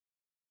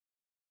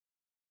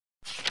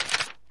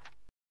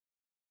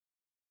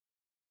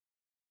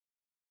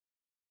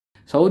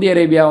Saudi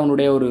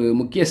அரேபியாவுடைய ஒரு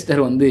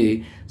முக்கியஸ்தர் வந்து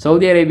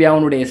Saudi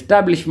அரேபியாவுடைய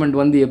establishment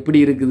வந்து எப்படி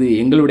இருக்குது,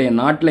 எங்களுடைய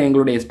நாட்டில்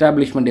எங்களுடைய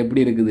எஸ்டாப்ளிஷ்மெண்ட்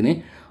எப்படி இருக்குதுன்னு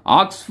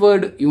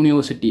ஆக்ஸ்ஃபோர்ட்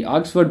யூனிவர்சிட்டி,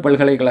 ஆக்ஸ்ஃபோர்ட்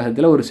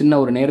பல்கலைக்கழகத்தில் ஒரு சின்ன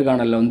ஒரு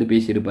நேர்காணலில் வந்து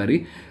பேசியிருப்பார்.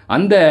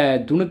 அந்த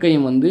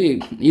துணுக்கையும் வந்து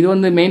இது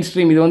வந்து மெயின்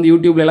ஸ்ட்ரீம், இது வந்து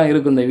யூடியூப்லலாம்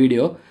இருக்கும் இந்த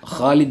வீடியோ.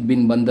 ஹாலித்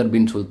பின் பந்தர்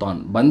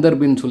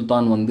பின்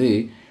சுல்தான் வந்து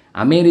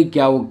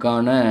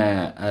அமெரிக்காவுக்கான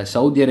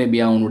சவுதி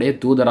அரேபியாவுடைய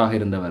தூதராக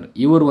இருந்தவர்.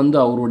 இவர் வந்து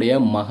அவருடைய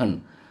மகன்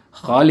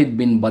ஹாலித்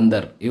பின்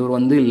பந்தர், இவர்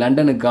வந்து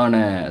லண்டனுக்கான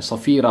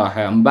சஃபீராக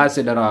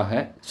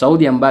அம்பாசிடராக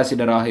சவுதி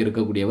அம்பாசிடராக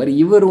இருக்கக்கூடியவர்.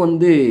 இவர்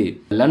வந்து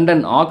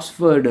லண்டன்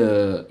ஆக்ஸ்ஃபோர்டு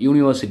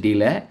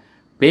யூனிவர்சிட்டியில்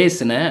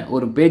பேசின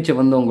ஒரு பேச்சை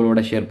வந்து உங்களோட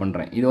ஷேர்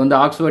பண்ணுறேன். இது வந்து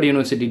Oxford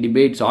university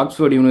debates,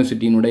 Oxford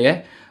யூனிவர்சிட்டியினுடைய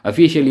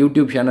official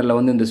YouTube சேனலில்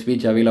வந்து இந்த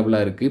ஸ்பீச்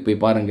அவைலபிளாக இருக்குது,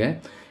 போய் பாருங்கள்.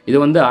 இது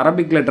வந்து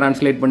அரபிக்கில்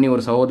டிரான்ஸ்லேட் பண்ணி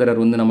ஒரு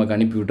சகோதரர் வந்து நமக்கு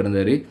அனுப்பி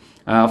விட்டுருந்தார்.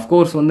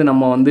 அஃப்கோர்ஸ் வந்து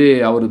நம்ம வந்து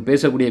அவர்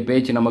பேசக்கூடிய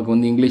பேச்சு நமக்கு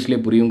வந்து இங்கிலீஷ்லேயே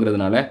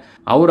புரியுங்கிறதுனால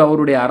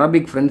அவருடைய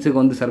அரபிக்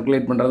ஃப்ரெண்ட்ஸுக்கு வந்து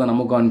சர்க்குலேட் பண்ணுறதை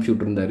நமக்கும் அனுப்பிச்சி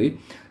விட்டுருந்தார்.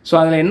 ஸோ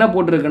அதில் என்ன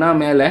போட்டிருக்குன்னா,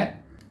 மேலே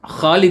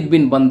ஹாலித்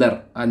பின் பந்தர்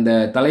அந்த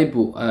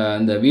தலைப்பு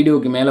அந்த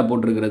வீடியோவுக்கு மேலே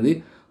போட்டிருக்கிறது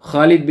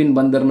ஹாலித் பின்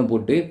பந்தர்னு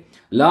போட்டு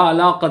லா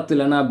அலாகத்து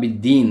லனா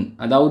பித்தீன்,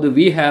 அதாவது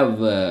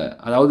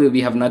we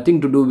have nothing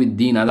to do with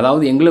தீன்,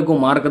 அதாவது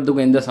எங்களுக்கும்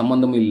மார்க்கத்துக்கும் எந்த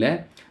சம்மந்தமும் இல்லை.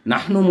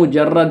 நஹ்னு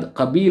முஜர்ரத்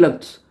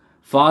கபீலத்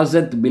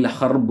ஃபாசத் பில்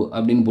ஹர்ப்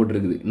அப்படின்னு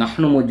போட்டிருக்குது.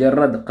 நஹ்னு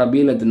முஜர்ரத்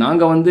கபீலத்,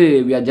 நாங்கள் வந்து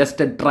we are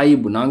just a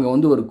try, நாங்கள்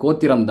வந்து ஒரு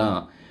கோத்திரம் தான்,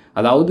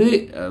 அதாவது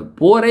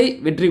போரை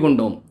வெற்றி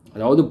கொண்டோம்,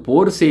 அதாவது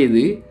போர்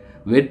செய்து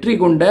வெற்றி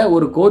கொண்ட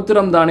ஒரு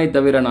கோத்திரம் தானே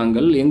தவிர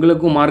நாங்கள்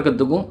எங்களுக்கும்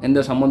மார்க்கத்துக்கும் எந்த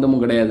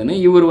சம்பந்தமும் கிடையாதுன்னு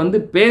இவர் வந்து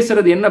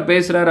பேசுறது என்ன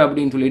பேசுறாரு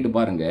அப்படின்னு சொல்லிட்டு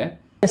பாருங்க.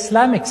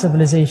 Islamic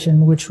civilization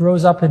which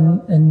rose up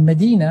in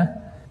Medina,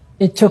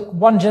 it took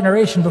one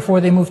generation before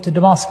they moved to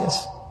Damascus.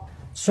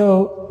 So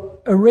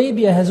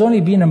Arabia has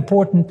only been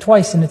important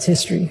twice in its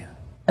history,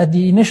 at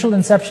the initial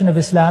inception of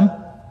Islam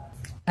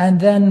and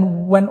then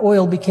when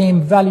oil became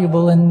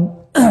valuable in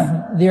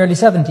the early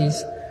 70s.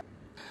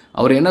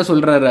 அவர் என்ன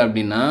சொல்கிறாரு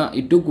அப்படின்னா,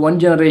 it took one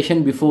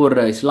generation before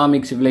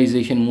Islamic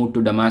civilisation move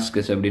to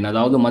Damascus அப்படின்னு,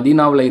 அதாவது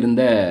மதீனாவில்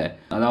இருந்த,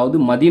 அதாவது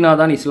Medina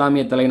தான்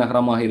இஸ்லாமிய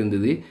தலைநகரமாக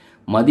இருந்தது.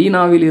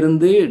 மதீனாவில்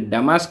இருந்து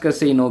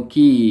டமாஸ்கஸை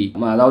நோக்கி,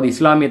 அதாவது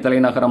இஸ்லாமிய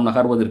தலைநகரம்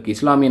நகர்வதற்கு,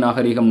 இஸ்லாமிய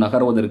நாகரிகம்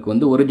நகர்வதற்கு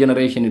வந்து ஒரு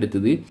ஜெனரேஷன்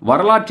எடுத்தது.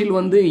 வரலாற்றில்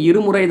வந்து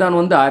இருமுறை தான்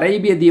வந்து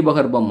அரேபிய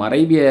தீபகற்பம்,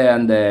 அரேபிய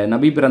அந்த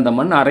நபி பிறந்த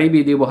மண்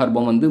அரேபிய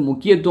தீபகற்பம் வந்து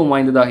முக்கியத்துவம்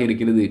வாய்ந்ததாக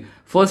இருக்கிறது.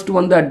 ஃபர்ஸ்ட்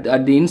வந்து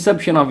at the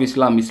Inception of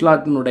Islam,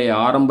 இஸ்லாத்தினுடைய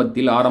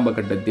ஆரம்ப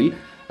கட்டத்தில்.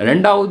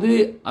 ரெண்டாவது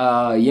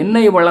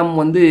எண்ணெய் வளம்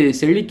வந்து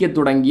செழிக்க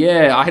தொடங்கிய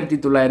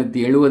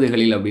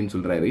 1970களில் அப்படின்னு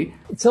சொல்றாரு.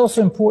 It's also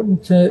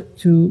important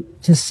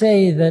to say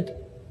that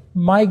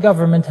my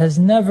government has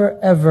never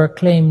ever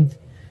claimed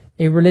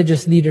a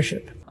religious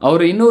leadership.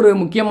 அவர் இன்னொரு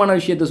முக்கியமான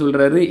விஷயத்தை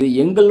சொல்றாரு,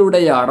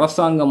 எங்களுடைய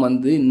அரசாங்கம்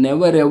வந்து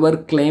never ever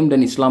claimed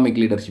an Islamic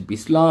leadership,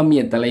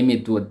 இஸ்லாமிய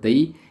தலைமைத்துவத்தை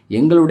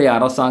எங்களுடைய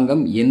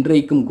அரசாங்கம்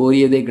என்றைக்கும்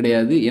கோரியதே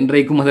கிடையாது,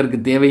 என்றைக்கும் அதற்கு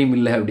தேவையும்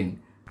இல்லை அப்படின்னு.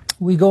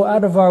 We go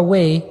out of our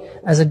way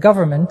as a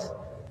government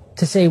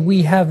to say we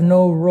have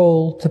no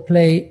role to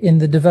play in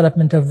the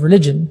development of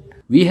religion.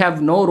 We have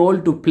no role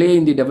to play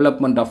in the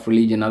development of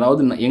religion,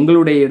 அதாவது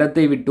எங்களுடைய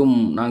இடத்தை விட்டும்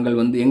நாங்கள்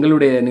வந்து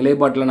எங்களுடைய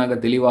நிலைப்பாட்டில்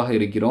நாங்கள் தெளிவாக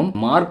இருக்கிறோம்.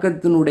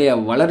 மார்க்கத்தினுடைய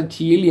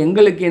வளர்ச்சியில்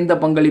எங்களுக்கு எந்த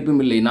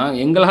பங்களிப்பும் இல்லை,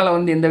 எங்களால்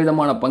வந்து எந்த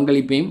விதமான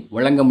பங்களிப்பையும்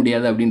வழங்க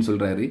முடியாது அப்படின்னு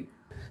சொல்றாரு.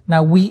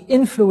 Now we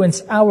influence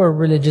our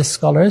religious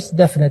scholars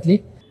definitely.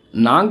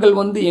 நாங்கள்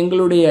வந்து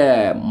எங்களுடைய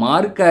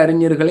மார்க்க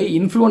அறிஞர்களை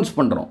இன்ஃப்ளூயன்ஸ்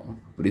பண்றோம்,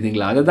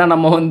 புரியுதுங்களா? அதை தான்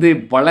நம்ம வந்து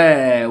பல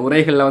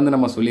உரைகளில் வந்து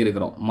நம்ம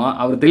சொல்லியிருக்கிறோம்.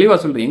 அவர் தெளிவாக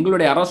சொல்கிறார்,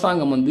 எங்களுடைய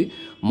அரசாங்கம் வந்து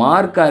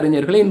மார்க்க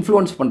அறிஞர்களை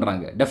இன்ஃப்ளூயன்ஸ்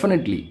பண்ணுறாங்க,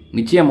 டெஃபினெட்லி,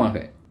 நிச்சயமாக.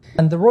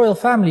 And the royal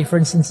family, for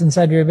instance, in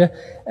Saudi Arabia,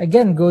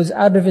 again goes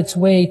out of its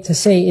way to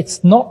say it's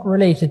not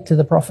related to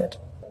the Prophet.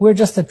 We're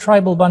just a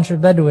tribal bunch of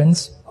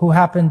Bedouins who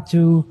happen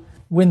to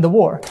win the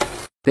war.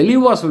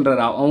 தெளிவாக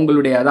சொல்கிறார்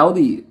அவங்களுடைய,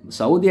 அதாவது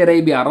Saudi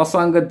அரேபிய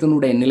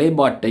அரசாங்கத்தினுடைய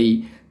நிலைப்பாட்டை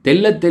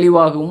தெல்ல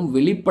தெளிவாகவும்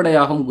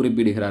வெளிப்படையாகவும்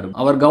குறிப்பிடுகிறார்.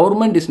 அவர்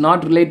government is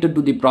not related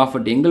to the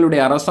profit,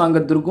 எங்களுடைய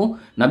அரசாங்கத்திற்கும்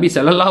நபி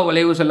ஸல்லல்லாஹு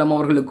அலைஹி வஸல்லம்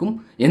அவர்களுக்கும்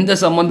எந்த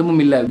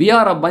சம்பந்தமும் இல்லை. We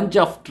are a bunch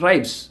of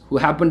tribes who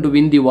happen to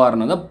win the வார்,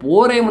 அதாவது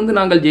போரை வந்து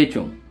நாங்கள்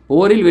ஜெயிச்சோம்,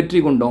 போரில்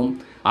வெற்றி கொண்டோம்,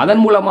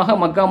 அதன் மூலமாக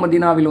மக்கா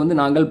மதீனாவில் வந்து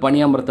நாங்கள்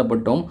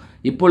பணியமர்த்தப்பட்டோம்,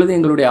 இப்பொழுது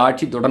எங்களுடைய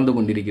ஆட்சி தொடர்ந்து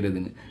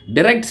கொண்டிருக்கிறதுன்னு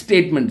டைரக்ட்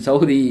ஸ்டேட்மெண்ட்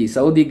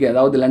சவுதிக்கு,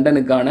 அதாவது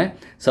லண்டனுக்கான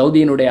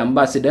சவுதியினுடைய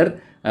அம்பாசிடர்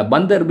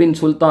பந்தர் பின்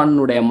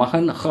சுல்தானுடைய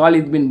மகன்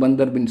ஹாலித் பின்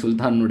பந்தர் பின்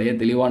சுல்தானுடைய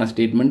தெளிவான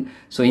ஸ்டேட்மெண்ட்.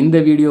 ஸோ இந்த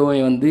வீடியோவை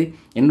வந்து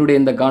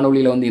என்னுடைய இந்த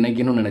காணொலியில் வந்து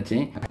இணைக்கணும்னு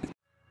நினச்சேன்.